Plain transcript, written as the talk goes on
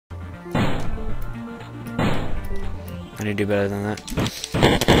I need to do better than that.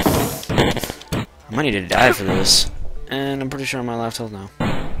 I might need to die for this. And I'm pretty sure I'm my last health now.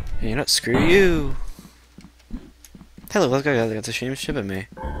 Hey, you know what? Screw you! Hey, look, I got the same ship at me.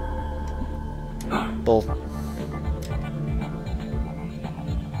 Bull.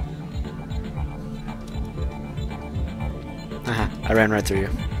 Haha, I ran right through you.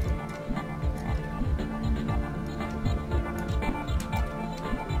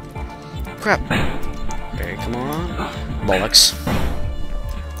 Crap. Okay, come on. Bollocks.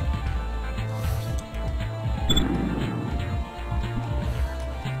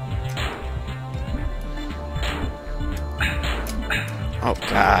 Oh,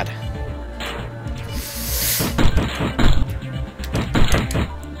 God.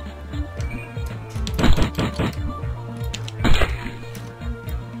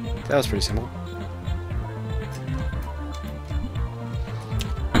 That was pretty simple.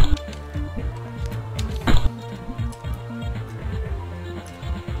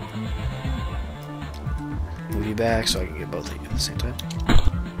 Move you back so I can get both of you at the same time.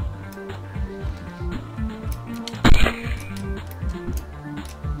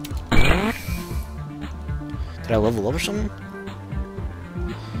 Did I level up or something?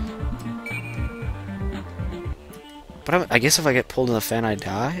 But I guess if I get pulled in the fan, I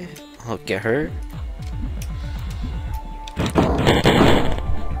die? I'll get hurt?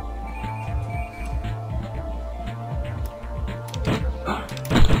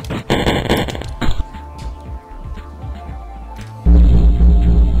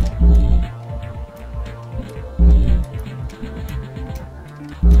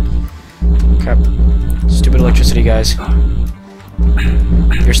 Crap. Stupid electricity, guys.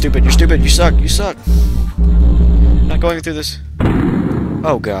 You're stupid, you suck, you suck! Not going through this.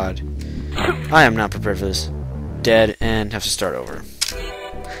 Oh God. I am not prepared for this. Dead and have to start over.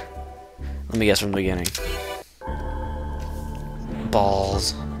 Let me guess from the beginning.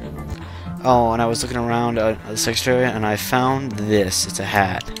 Balls. Oh, and I was looking around the secretary and I found this. It's a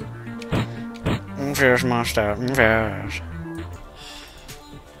hat. Fish monster. Fish.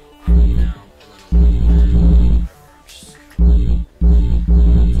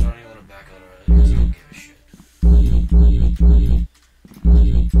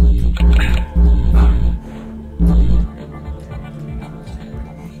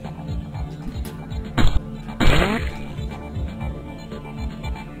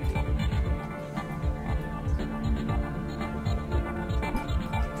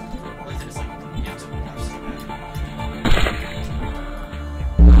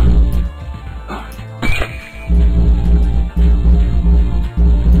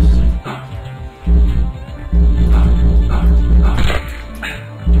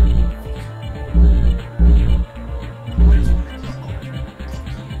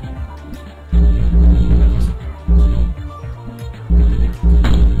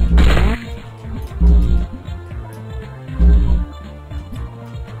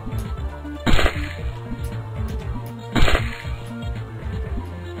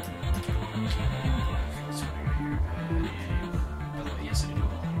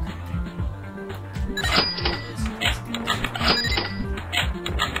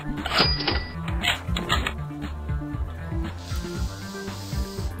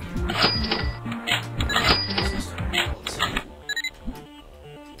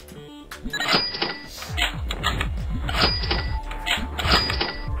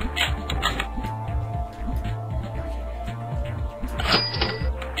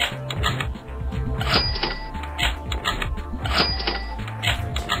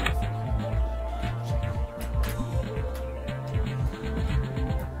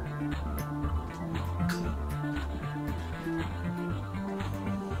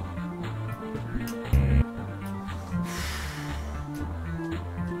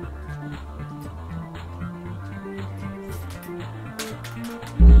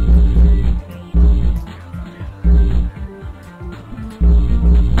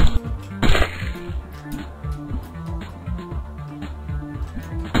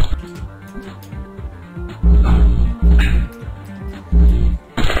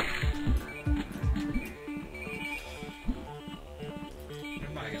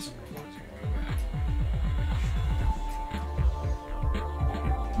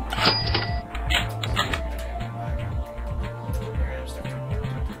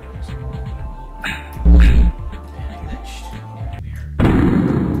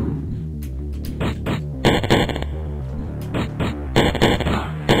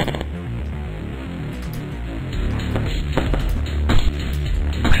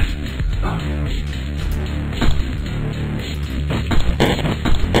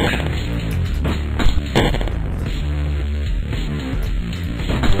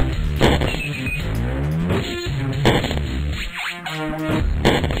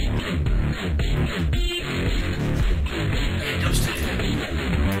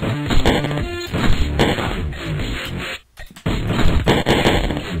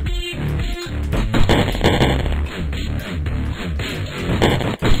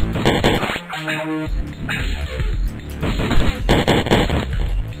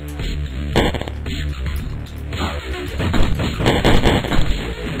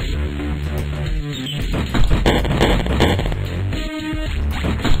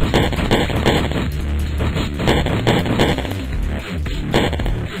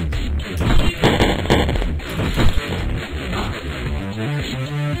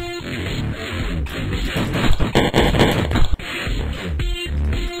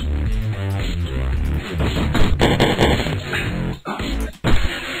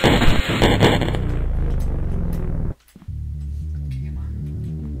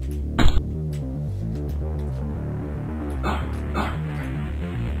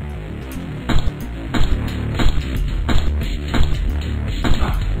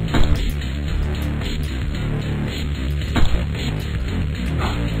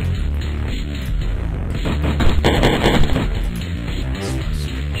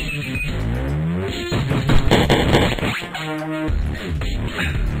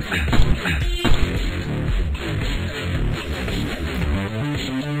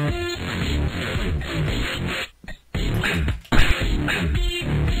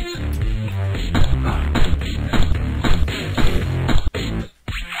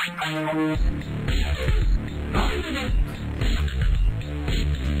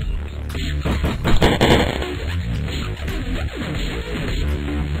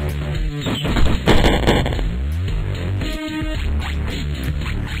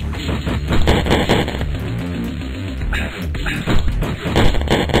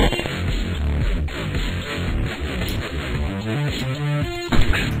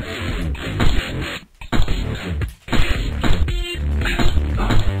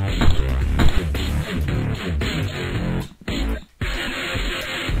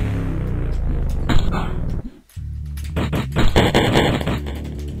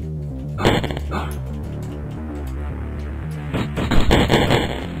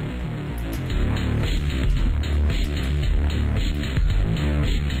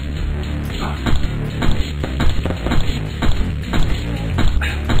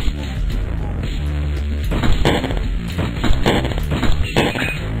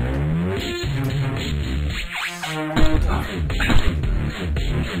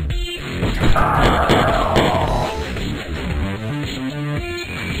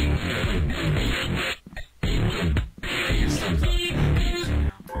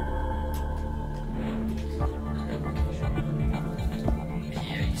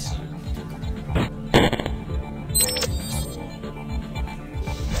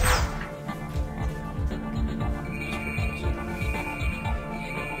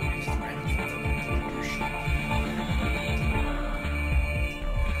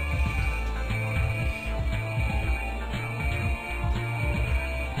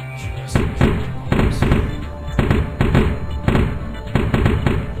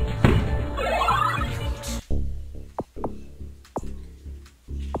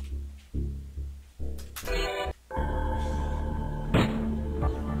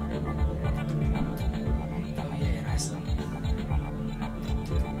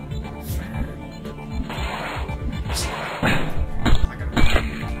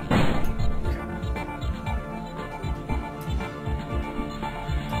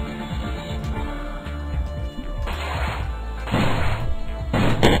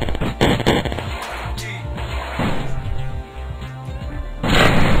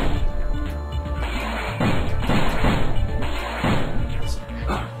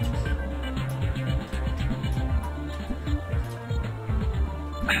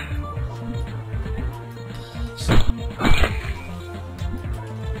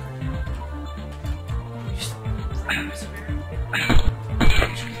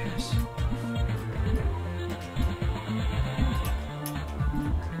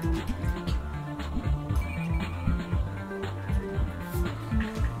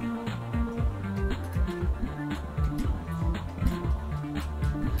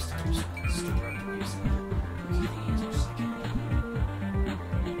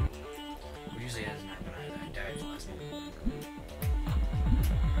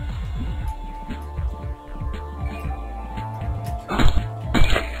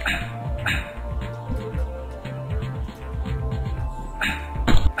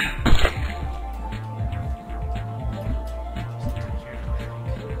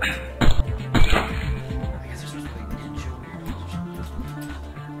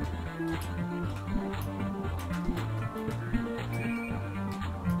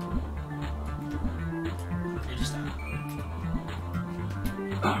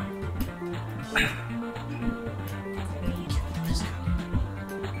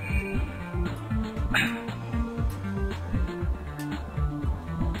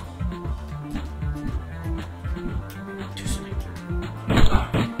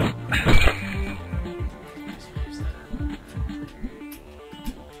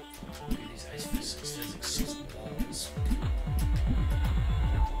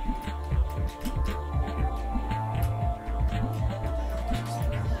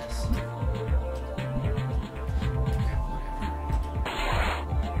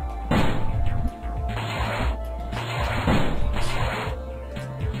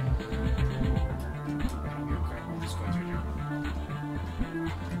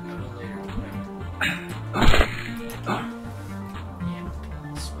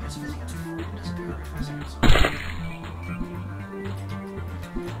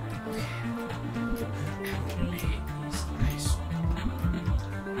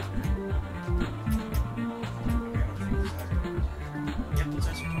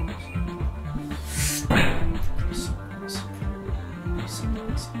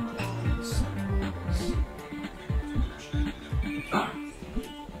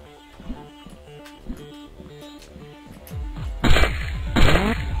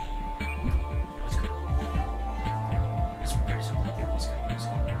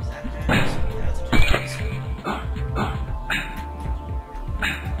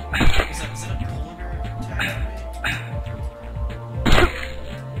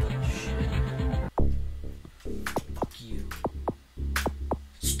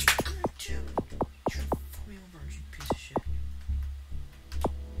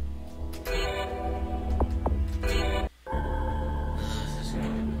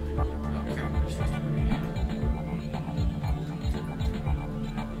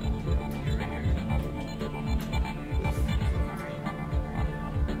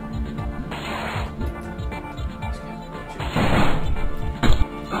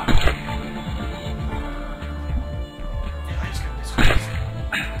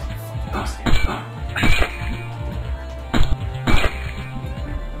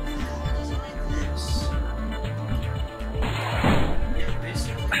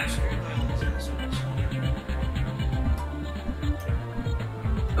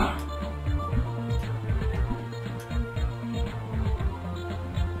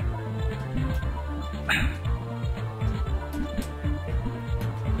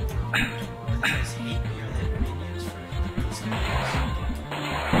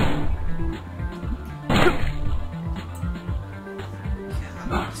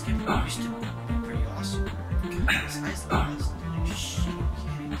 This game used to be pretty awesome.